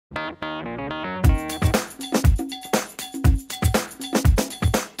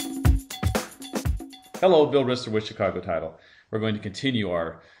Hello, Bill Risser with Chicago Title. We're going to continue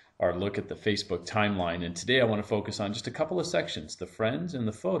our look at the Facebook timeline, and today I want to focus on just a couple of sections, the friends and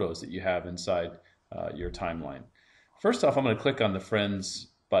the photos that you have inside your timeline. First off, I'm going to click on the friends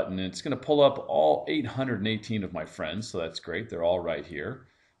button, and it's going to pull up all 818 of my friends, so that's great. They're all right here.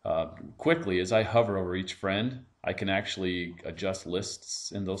 Quickly, as I hover over each friend, I can actually adjust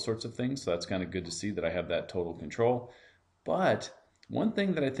lists and those sorts of things, so that's kind of good to see that I have that total control. But one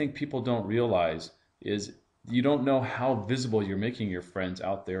thing that I think people don't realize is you don't know how visible you're making your friends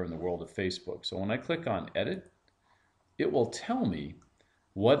out there in the world of Facebook. So when I click on edit, it will tell me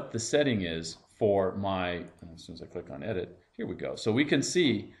what the setting is for my, as soon as I click on edit, here we go. So we can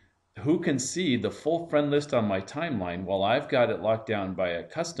see who can see the full friend list on my timeline while I've got it locked down by a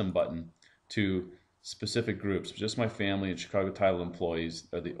custom button to specific groups. Just my family and Chicago Title employees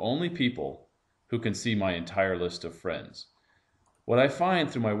are the only people who can see my entire list of friends. What I find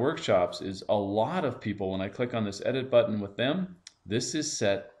through my workshops is a lot of people, when I click on this edit button with them, this is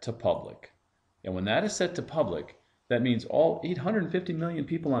set to public. And when that is set to public, that means all 850 million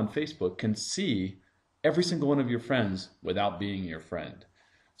people on Facebook can see every single one of your friends without being your friend.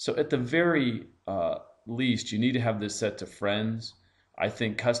 So at the very least, you need to have this set to friends. I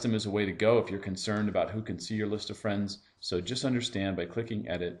think custom is a way to go if you're concerned about who can see your list of friends. So just understand by clicking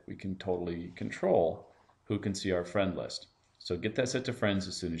edit, we can totally control who can see our friend list. So get that set to friends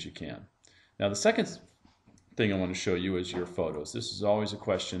as soon as you can. Now the second thing I want to show you is your photos. This is always a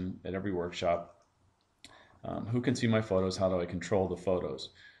question at every workshop. Who can see my photos? How do I control the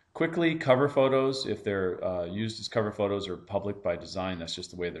photos? Quickly, cover photos, if they're used as cover photos, are public by design. That's just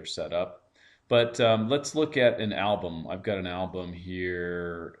the way they're set up. But let's look at an album. I've got an album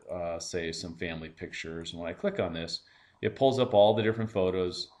here, say some family pictures. And when I click on this, it pulls up all the different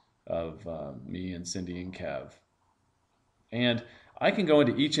photos of me and Cindy and Kev. And I can go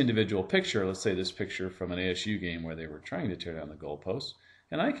into each individual picture, let's say this picture from an ASU game where they were trying to tear down the goalposts,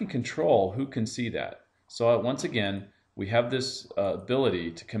 and I can control who can see that. So once again, we have this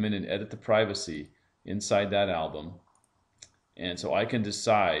ability to come in and edit the privacy inside that album. And so I can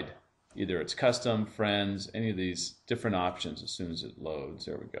decide either it's custom, friends, any of these different options as soon as it loads.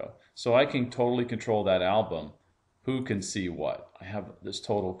 There we go. So I can totally control that album, who can see what. I have this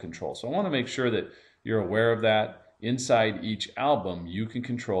total control. So I want to make sure that you're aware of that. Inside each album, you can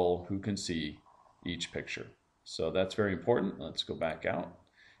control who can see each picture. So that's very important. Let's go back out.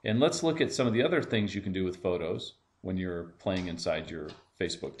 And let's look at some of the other things you can do with photos when you're playing inside your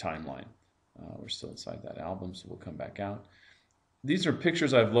Facebook timeline. We're still inside that album, so we'll come back out. These are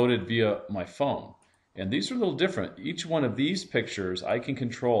pictures I've loaded via my phone. And these are a little different. Each one of these pictures I can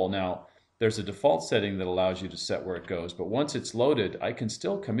control. Now, there's a default setting that allows you to set where it goes. But once it's loaded, I can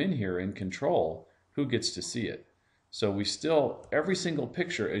still come in here and control who gets to see it. So we still, every single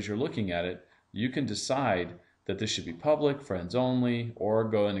picture as you're looking at it, you can decide that this should be public, friends only, or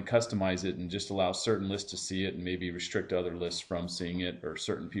go in and customize it and just allow certain lists to see it and maybe restrict other lists from seeing it or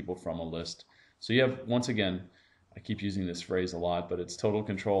certain people from a list. So you have, once again, I keep using this phrase a lot, but it's total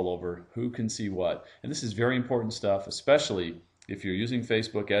control over who can see what. And this is very important stuff, especially if you're using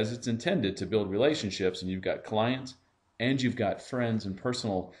Facebook as it's intended to build relationships and you've got clients and you've got friends and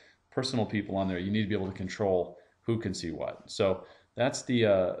personal people on there. You need to be able to control who can see what. So that's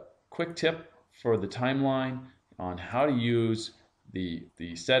the quick tip for the timeline on how to use the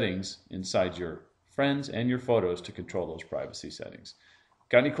settings inside your friends and your photos to control those privacy settings.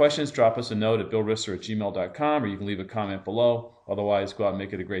 Got any questions? Drop us a note at billrisser@gmail.com, or you can leave a comment below. Otherwise, go out and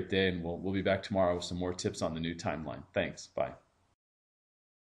make it a great day, and we'll be back tomorrow with some more tips on the new timeline. Thanks. Bye.